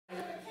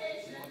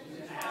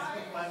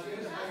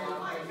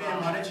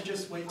Man, why don't you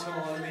just wait till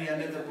the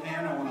end of the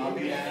panel and I'll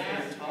be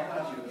happy to talk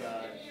with you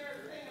about it.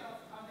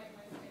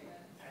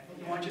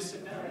 Why don't you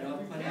sit down? You'll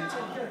have plenty of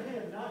time.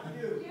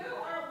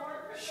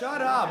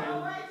 Shut up!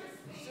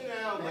 Sit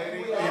down,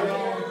 lady.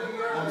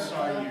 I'm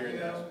sorry to hear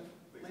that.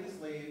 Please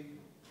leave.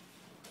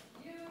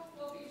 You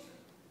will be,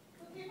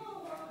 the people who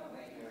want to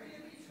wait for you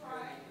to be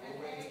tried and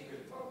hanged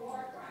for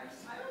war crimes.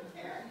 I don't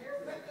care.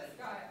 You're with this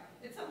guy.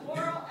 It's a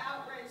moral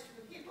outrage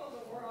for the people of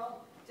the world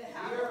to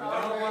have. We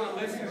don't want to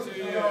listen to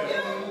you. You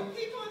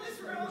people in this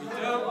room We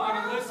have don't a want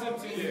to moral listen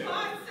to you.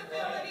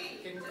 responsibility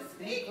to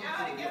speak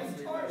out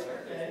against torture.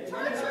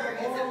 Torture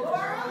is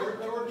immoral. You're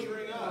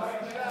torturing us.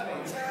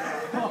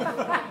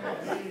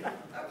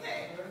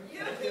 Okay, you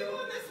people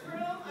in this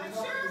room, I'm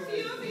sure a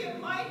few of you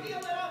might be a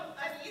little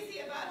uneasy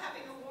about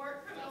having a war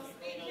criminal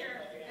speak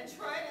here and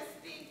try to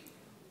speak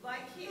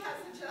like he has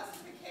a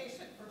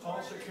justification for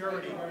torture. Call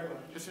security.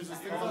 This is There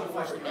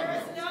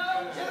is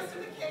no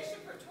justification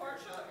for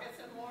torture. It's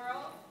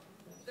immoral.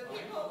 The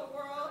people of the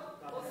world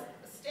will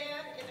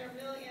stand in their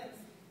millions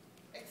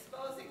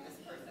exposing this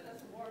person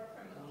as a war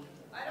criminal.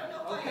 I don't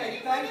know why Okay,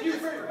 anyone in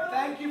this room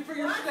thank you for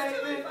your wants to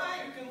statement.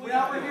 invite-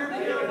 Now we're here to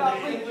hear about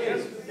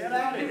leakage.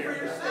 Thank you for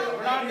your statement.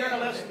 We're not here to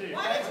listen to you.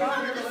 Why don't you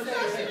have a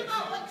discussion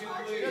about what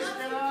torture does Just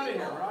to get out of people?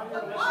 here. We're not here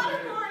to What listen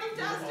to you. authority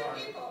does to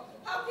people?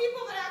 How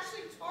people that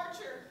actually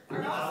torture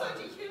are also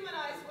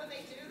dehumanized when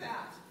they do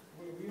that.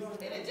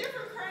 In a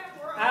different kind of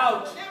world,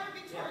 Ouch. will never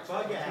be tortured.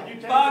 Bug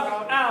out.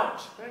 Bug out.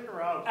 Take her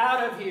out.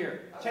 Out of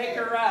here. Take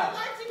her out.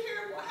 I'd like to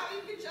hear how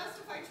you can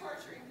justify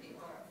torturing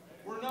people.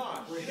 We're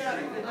not. Get out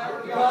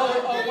of here.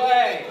 Go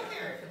away. People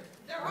here.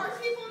 There are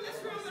people in this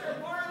room that are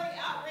morally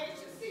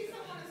outraged to see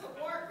someone as a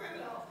war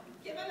criminal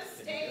given a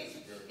stage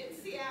in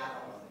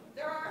Seattle.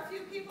 There are a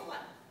few people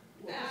like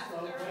that that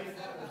are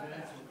upset about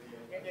that.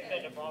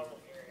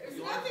 There's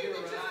nothing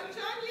that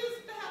John Yoo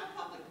had a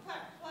public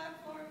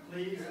platform.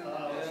 Please,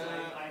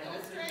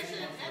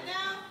 Illustration, and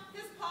now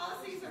his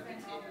policies are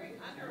continuing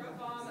under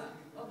Obama.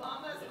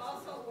 Obama is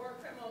also a war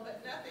criminal,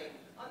 but nothing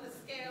on the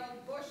scale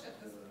of Bush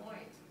at this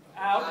point.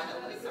 Out.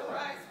 Lisa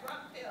Rice,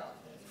 Rumfield.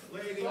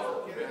 Lady, get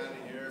out of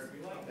here.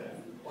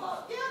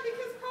 Well, yeah,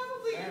 because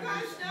probably you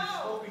guys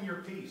know. Spoken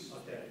your piece.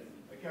 Okay.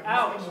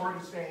 Out. Nothing more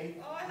to say.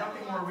 Oh, I have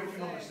Nothing a lot more to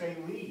original to say. say.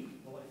 Leave.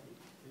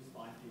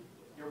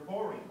 You're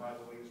boring, by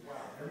the way, as well.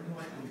 Everything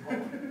like you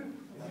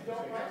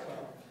boring.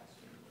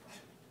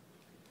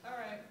 All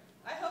right.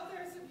 I hope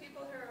there are some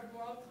people here of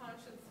moral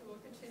conscience who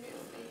will continue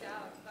to speak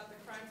out about the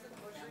crimes of the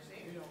Bush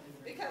regime.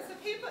 Because the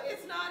people,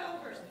 it's not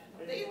over.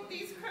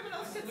 These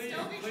criminals can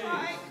still be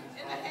tried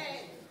in The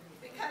Hague.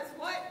 Because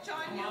what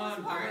John Yoo was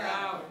part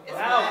of is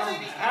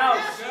violating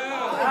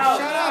international law.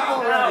 Shut up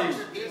already.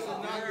 This is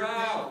not your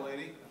panel,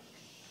 lady.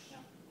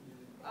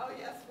 Oh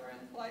yes, we're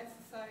in polite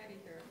society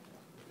here.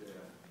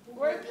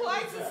 We're in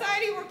polite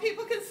society where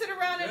people can sit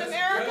around in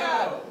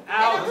America in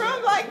a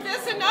room like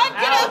this and not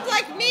get up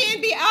like me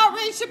and be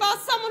outraged about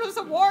someone who's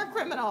a war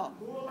criminal.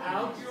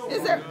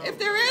 If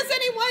there is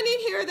anyone in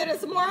here that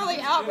is morally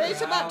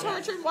outraged about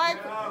tortured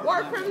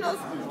war criminals,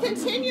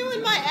 continue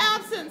in my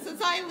absence as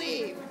I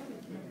leave.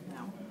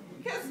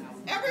 Because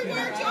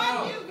everywhere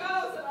John Yoo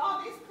goes and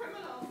all these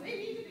criminals, they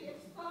need to be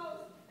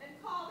exposed and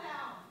called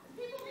out. And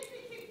people need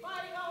to keep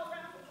fighting all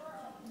around the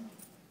world.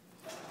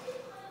 The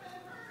people that have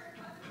been murdered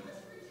by the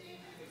Bush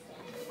regime and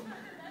continue to be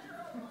murdered under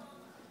Obama.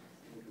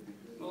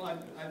 Well,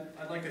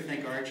 I'd like to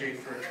thank RJ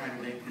for trying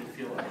to make me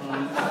feel at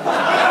home.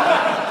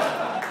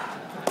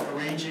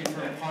 Arranging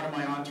for part of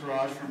my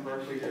entourage from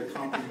Berkeley to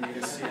accompany me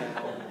to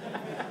Seattle.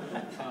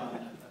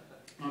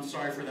 I'm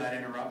sorry for that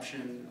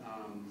interruption.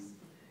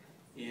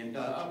 And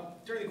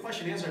during the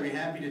question and answer, I'd be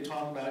happy to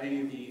talk about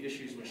any of the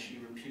issues which she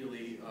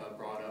repeatedly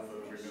brought up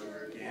over and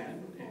over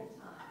again.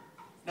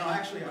 No,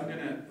 actually, I'm going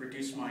to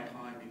reduce my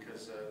time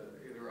because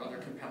there are other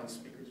compelling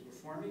speakers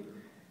before me.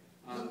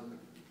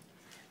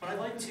 But I'd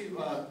like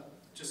to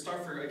just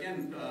start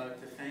again to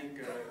thank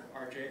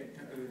RJ